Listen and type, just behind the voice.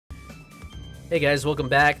Hey guys, welcome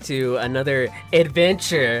back to another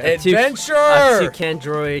adventure. Adventure! Of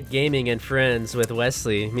Toucandroid Gaming and Friends with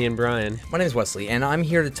Wesley, me and Brian. My name is Wesley, and I'm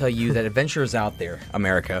here to tell you that adventure is out there,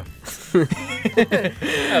 America.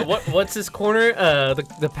 What's this corner?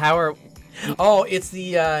 The power. Oh, it's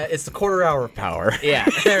the quarter hour of power. Yeah,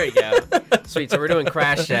 there we go. Sweet. So we're doing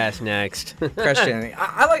Crash Dash next. Crash Dash.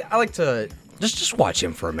 I like to just watch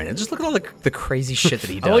him for a minute. Just look at all the crazy shit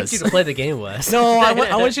that he does. I want you to play the game, Wes. No,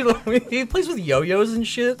 I want you to. He plays with yo-yos and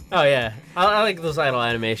shit. Oh yeah, I like those idle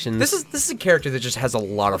animations. This is a character that just has a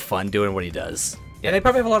lot of fun doing what he does. Yeah. And they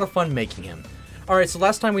probably have a lot of fun making him. All right, so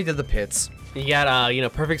last time we did the pits. You got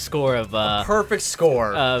perfect score of perfect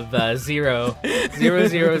score of 0, 0,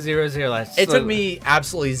 0, 0, 0. It took me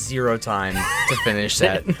absolutely 0 time to finish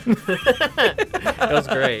that. That was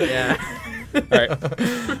great. Yeah.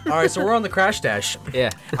 All right, so we're on the Crash Dash. Yeah.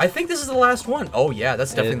 I think this is the last one. Oh yeah,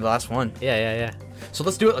 that's definitely the last one. Yeah. So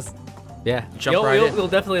let's do it. Let's jump right in. You'll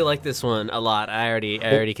definitely like this one a lot. I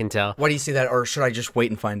already can tell. Why do you say that, or should I just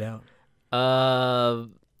wait and find out?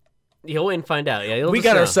 You'll wait and find out. Yeah, we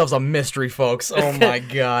got ourselves a mystery, folks. Oh my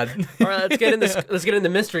god. All right, let's get in the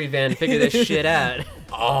mystery van and figure this shit out.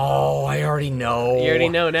 Oh, I already know. You already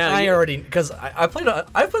know now. Because I played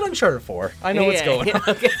Uncharted 4. I know what's going on.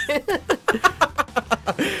 Okay.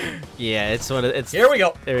 Yeah, it's Here we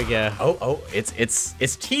go. There we go. Oh,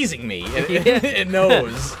 it's teasing me. It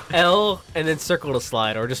knows. L and then circle to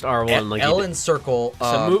slide, or just R1 like L and circle.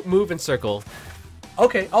 So move and circle.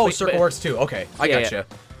 Okay. Oh, circle works too. Okay, I gotcha.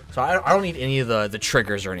 Yeah. So I don't need any of the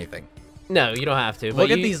triggers or anything. No, you don't have to.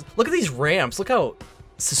 Look at these ramps. Look how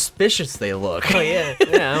suspicious they look. Oh yeah.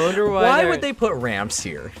 Yeah. I wonder why. Why would they put ramps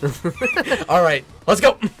here? All right, let's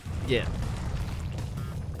go. Yeah.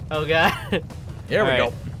 Oh god. Here we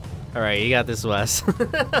go. All right, you got this, Wes.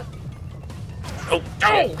 Oh,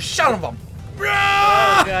 son of a!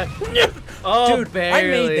 Oh god. Oh, dude, barely. I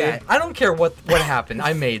made that. I don't care what happened.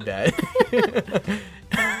 I made that.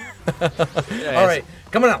 All right,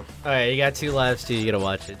 come on out. All right, you got 2 lives too. You gotta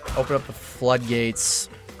watch it. Open up the floodgates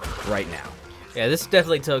right now. Yeah, this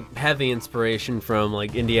definitely took heavy inspiration from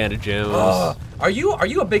like Indiana Jones. Are you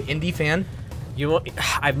a big indie fan?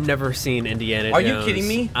 I've never seen Indiana Jones. Are you kidding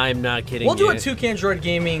me? I'm not kidding. We'll do a Toucandroid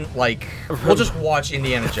Gaming, like, we'll just watch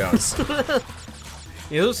Indiana Jones.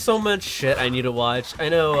 There's so much shit I need to watch. I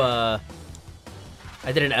know,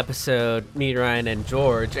 I did an episode, me, Ryan, and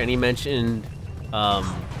George, and he mentioned, he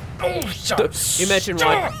mentioned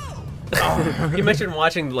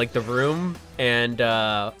watching, like, The Room, and,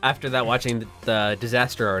 after that, watching the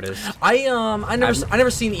Disaster Artist. I never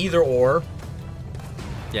seen either or.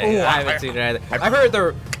 Yeah, I haven't seen it either. I heard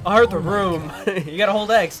the Room. You gotta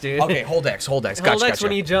hold X, dude. Okay, hold X. Hold X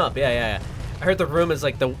when you jump. Yeah. I heard the Room is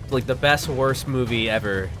like the best worst movie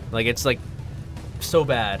ever. Like it's like so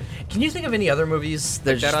bad. Can you think of any other movies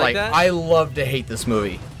that are just like that? I love to hate this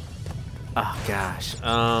movie? Oh gosh.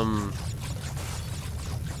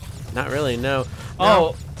 Not really. No.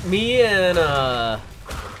 Oh, me and I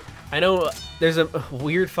know there's a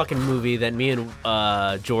weird fucking movie that me and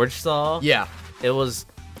George saw. Yeah. It was.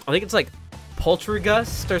 I think it's like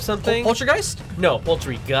Poltergeist or something. Poltergeist? No,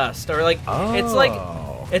 Poltergeist or like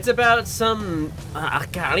it's about some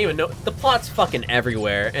God, I don't even know. The plot's fucking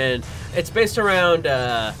everywhere, and it's based around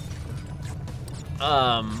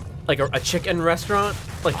like a chicken restaurant,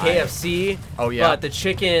 like KFC. Oh yeah. But the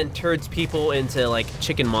chicken turns people into like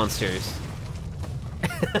chicken monsters.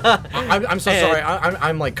 I'm so sorry.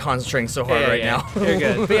 I'm like concentrating so hard right now. You're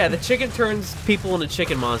good. But yeah, the chicken turns people into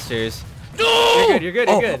chicken monsters. No! You're good.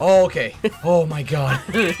 Oh, okay. Oh my god.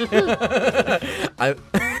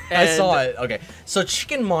 I saw it. Okay. So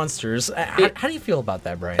chicken monsters. How do you feel about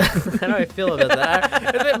that, Brian? How do I feel about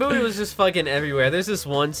that? That movie was just fucking everywhere. There's this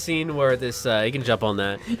one scene where this you can jump on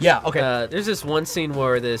that. Yeah, okay. There's this one scene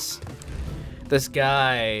where this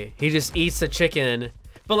guy, he just eats the chicken.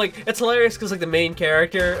 But like it's hilarious cuz like the main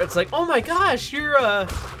character, it's like, "Oh my gosh, you're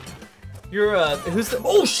who's the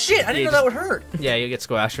Oh shit, I didn't know that would hurt." Yeah, you get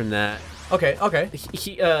squashed from that. Okay.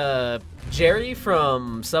 He Jerry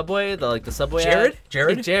from Subway, the Subway Jared? ad.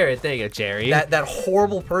 Jared? Hey, Jared, there you go, Jerry. That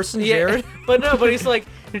horrible person, Yeah, Jared? but he's like,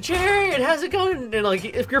 "Jared, how's it going?" And like,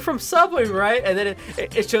 "If you're from Subway, right?" And then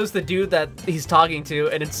it shows the dude that he's talking to,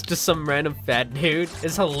 and it's just some random fat dude.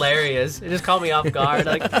 It's hilarious. It just caught me off guard.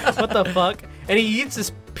 Like, what the fuck? And he eats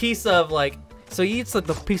this piece of so he eats like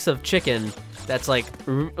the piece of chicken that's like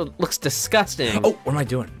looks disgusting. Oh, what am I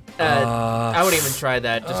doing? I wouldn't even try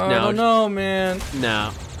that. Just no. Oh no, man.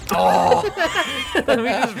 No. Oh. Let me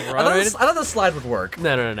just run. I thought the slide would work.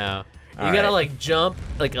 No. You gotta like jump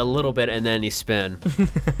like a little bit and then you spin.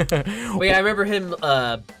 But yeah, I remember him.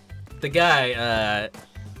 The guy.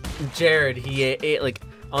 Jared, he ate like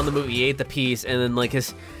on the movie, he ate the piece, and then like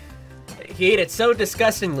he ate it so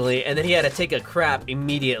disgustingly, and then he had to take a crap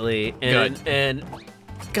immediately, and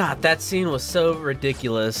God, that scene was so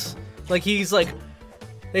ridiculous. Like he's like,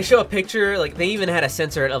 they show a picture, like they even had a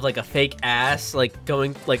censor of like a fake ass, like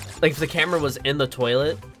going like if the camera was in the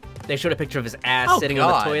toilet, they showed a picture of his ass sitting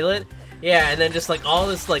on the toilet. Yeah, and then just like all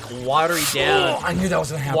this like watery down. Oh, I knew that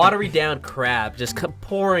was gonna happen. Watery down crap just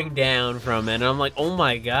pouring down from it, and I'm like, oh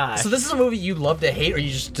my god. So this is a movie you love to hate, or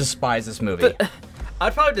you just despise this movie?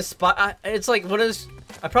 I'd probably despise. It's like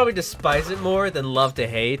I probably despise it more than love to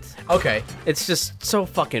hate. Okay. It's just so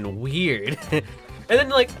fucking weird. And then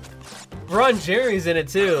like Ron Jeremy's in it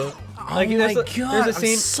too. Like, oh my god, there's a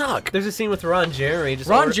scene. Suck. There's a scene with Ron Jeremy.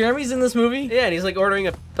 Ron Jeremy's in this movie? Yeah, and he's like ordering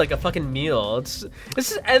a fucking meal.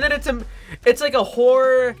 And then it's like a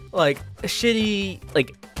horror, like a shitty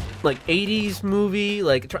like 80s movie,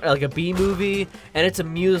 like a B movie, and it's a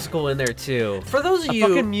musical in there too. For those of you,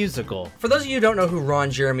 fucking musical. For those of you who don't know who Ron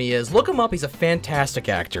Jeremy is, look him up. He's a fantastic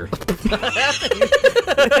actor. Yeah,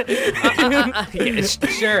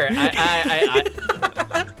 sure.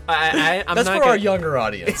 I'm That's not for our younger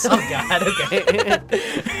audience. Oh god, okay.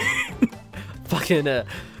 Fucking you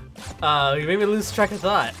made me lose track of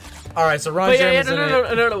thought. All right, so Ron Jeremy's in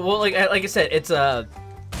it. No. Well, like I said, it's a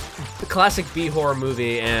classic B horror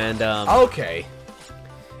movie, and okay.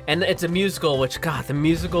 And it's a musical, which God, the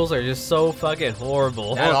musicals are just so fucking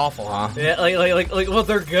horrible. That's awful, huh? Yeah, like well,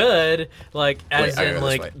 they're good, like as in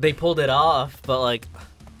like they pulled it off, but like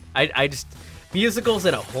I just musicals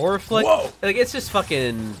in a horror flick. Whoa. Like it's just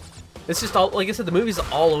fucking. It's just all, like I said, the movie's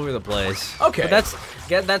all over the place. Okay. But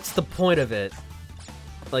that's the point of it.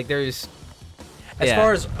 Like there's. As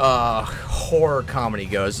far as horror comedy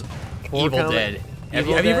goes, Evil Dead. Have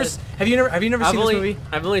you never seen this movie?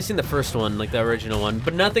 I've only seen the first one, like the original one,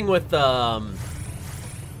 but nothing with Bruce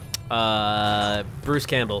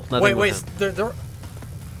Campbell. Nothing with him.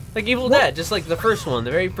 Like Evil Dead, just like the first one,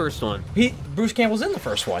 the very first one. Bruce Campbell's in the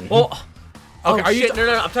first one. Well. Okay, oh, shit.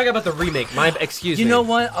 No, I'm talking about the remake. Excuse me. You know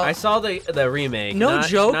what? I saw the remake. No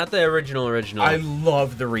joke. Not the original. I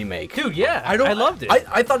love the remake. Dude, yeah. I loved it.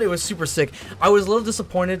 I thought it was super sick. I was a little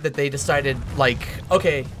disappointed that they decided, like,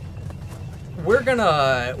 okay, we're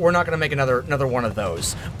not gonna make another one of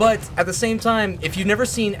those. But at the same time, if you've never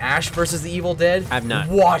seen Ash versus the Evil Dead, I've not.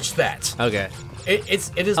 Watch that. Okay.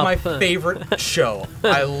 It is my favorite show.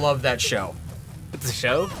 I love that show. It's a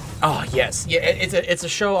show? Oh yes, yeah. It's a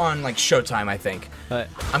show on like Showtime, I think.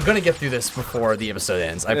 I'm gonna get through this before the episode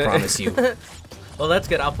ends. I promise you. Well, that's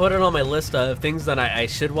good. I'll put it on my list of things that I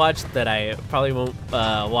should watch that I probably won't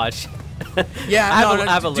watch. Yeah, I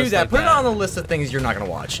have a do list that. like Put that. it on the list of things you're not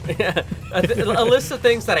gonna watch. Yeah, a list of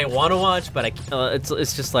things that I want to watch, but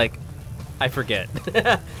it's just like I forget.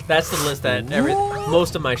 That's the list that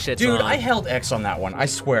most of my shit's on. Dude, I held X on that one. I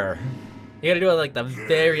swear. You gotta do it like the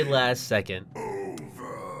very last second.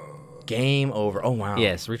 Game over. Oh wow.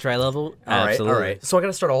 Yes, retry level. Absolutely. All right. So I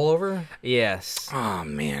gotta start all over. Yes. Oh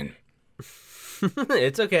man.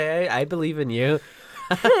 It's okay. I believe in you.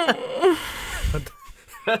 Like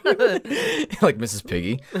Mrs.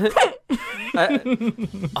 Piggy. I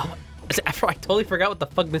totally forgot what the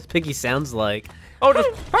fuck Miss Piggy sounds like. Oh, just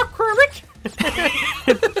Kermit.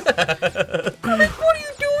 Kermit, what are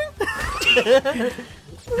you doing?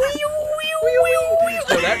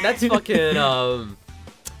 Oh, that's fucking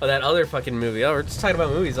that other fucking movie. Oh, we're just talking about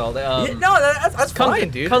movies all day. Yeah, no, that's fine,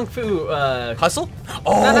 dude. Kung Fu. Hustle?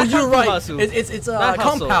 Oh, you're right. Hustle. It's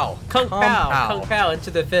Kung Pao. Kung Pao into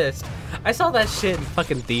the fist. I saw that shit in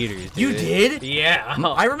fucking theaters, dude. You did? Yeah.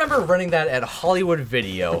 I remember renting that at Hollywood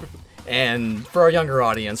Video. And for our younger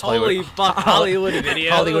audience, Holy fuck, Hollywood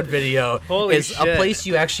Video. Hollywood Video Holy is shit. a place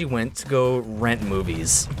you actually went to go rent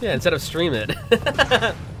movies. Yeah, instead of stream it.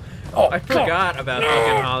 Oh, I forgot about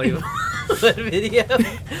fucking Hollywood Video.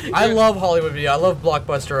 I love Hollywood Video. I love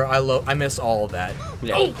Blockbuster. I miss all of that.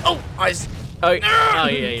 Yeah. Oh, yeah,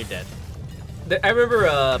 you're dead. I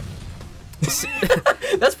remember.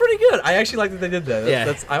 That's pretty good. I actually like that they did that.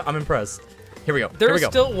 Yeah. I'm impressed. Here we go. There's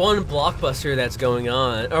still one Blockbuster that's going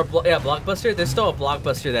on. Blockbuster. There's still a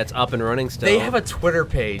Blockbuster that's up and running still. They have a Twitter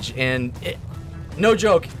page, and no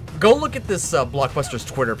joke, go look at this Blockbuster's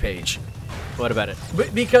Twitter page. What about it?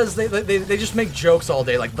 Because they just make jokes all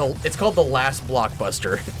day. Like it's called The Last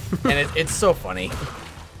Blockbuster, and it's so funny.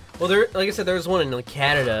 Well, like I said, there's one in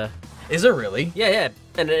Canada. Is there really? Yeah,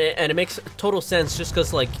 and it makes total sense just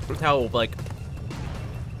because like how like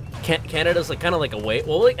Canada's like kind of like away.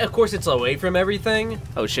 Well, like, of course it's away from everything.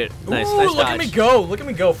 Oh shit! Nice, Ooh, nice look dodge. at me go! Look at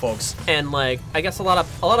me go, folks! And like, I guess a lot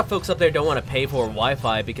of folks up there don't want to pay for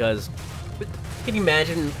Wi-Fi because, can you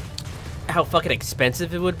imagine how fucking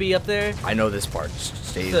expensive it would be up there. I know this part,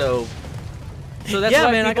 Steve. So that's Yeah,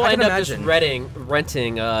 why man, people I end can up just imagine.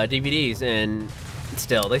 renting DVDs, and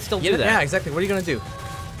they still do that. Yeah, exactly. What are you gonna do?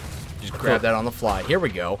 Just grab that on the fly. Here we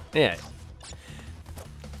go. Yeah.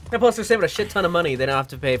 And plus, they're saving a shit ton of money. They don't have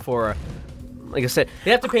to pay for, like I said,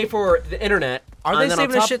 they have to pay for the internet. Are they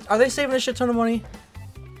saving a shit? Are they saving a shit ton of money?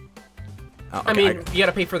 Oh, okay, I mean, you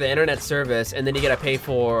gotta pay for the internet service, and then you gotta pay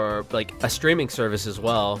for like a streaming service as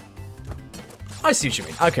well. I see what you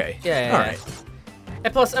mean. Okay. Yeah. All right.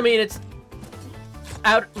 And plus, I mean, it's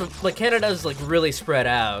out. Like Canada's like really spread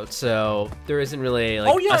out, so there isn't really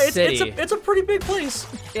like a city. it's a pretty big place.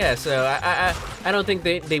 Yeah, so I don't think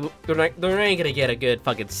they're not gonna get a good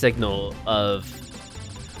fucking signal of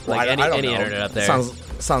like I don't any know. internet up there.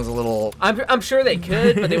 Sounds a little. I'm sure they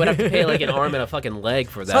could, but they would have to pay like an arm and a fucking leg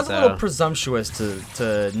for that. Sounds a little presumptuous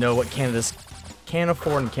to know what Canada can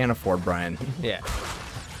afford and can't afford, Brian. Yeah.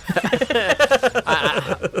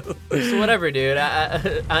 So whatever, dude.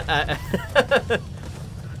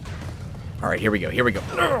 All right, here we go. Here we go.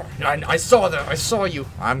 I saw that. I saw you.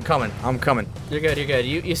 I'm coming. I'm coming. You're good. You're good.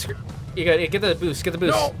 You good. Get the boost. Get the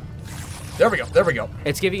boost. No. There we go. There we go.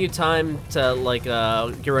 It's giving you time to like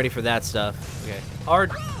get ready for that stuff. Okay.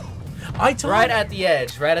 Hard. Right at the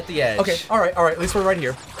edge. Right at the edge. Okay. All right. All right. At least we're right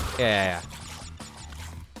here. Yeah.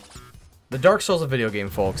 The Dark Souls of video game,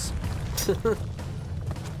 folks.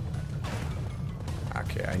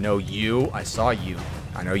 Okay. I know you. I saw you.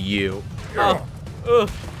 I know you. Oh.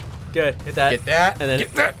 Good. Hit that. Get that. And then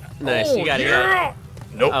Get that. Nice. Oh, You got it. yeah.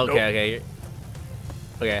 Nope. Okay. Nope. Okay.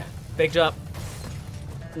 Okay. Big jump.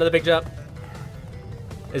 Another big jump.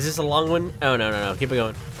 Is this a long one? Oh no. Keep it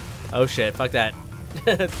going. Oh shit. Fuck that.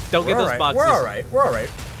 Don't get those boxes. We're all right. We're all right.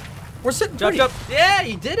 We're sitting Jump, pretty. jump. Yeah,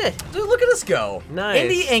 you did it. Dude, look at us go. Nice.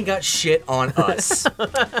 Indy ain't got shit on us. All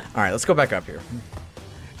right, let's go back up here.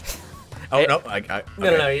 Oh, Hey, no.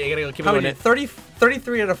 No. You gotta go keep it How going. many?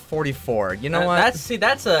 33 out of 44. You know what? That's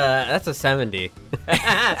a 70.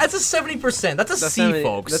 That's a 70%. That's a C, 70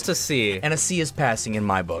 folks. That's a C. And a C is passing in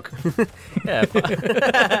my book. Yeah.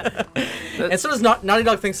 And so does Naughty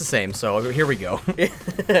Dog thinks the same, so here we go.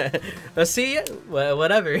 A C?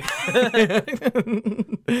 Whatever.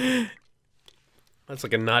 That's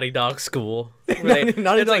like a Naughty Dog school. Naughty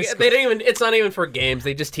Dog like, school. They don't even. It's not even for games.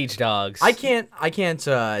 They just teach dogs. I can't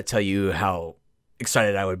tell you how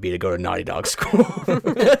excited I would be to go to Naughty Dog school.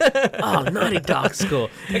 Oh, Naughty Dog school.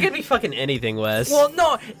 It could be fucking anything, Wes. Well,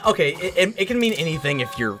 no. Okay, it can mean anything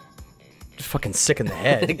if you're fucking sick in the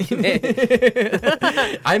head.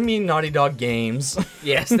 I mean Naughty Dog games.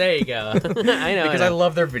 Yes, there you go. I know. Because I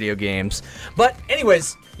love their video games. But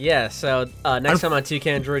anyways. Yeah, so next time on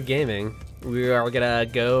Toucandroid Gaming, we are gonna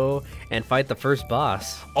go and fight the first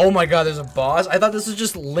boss. Oh my god, there's a boss? I thought this was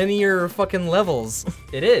just linear fucking levels.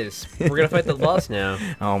 It is. We're gonna fight the boss now.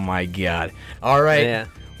 Oh my god. Alright. Yeah.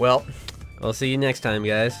 Well, We'll see you next time,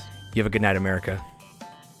 guys. you have a good night, America.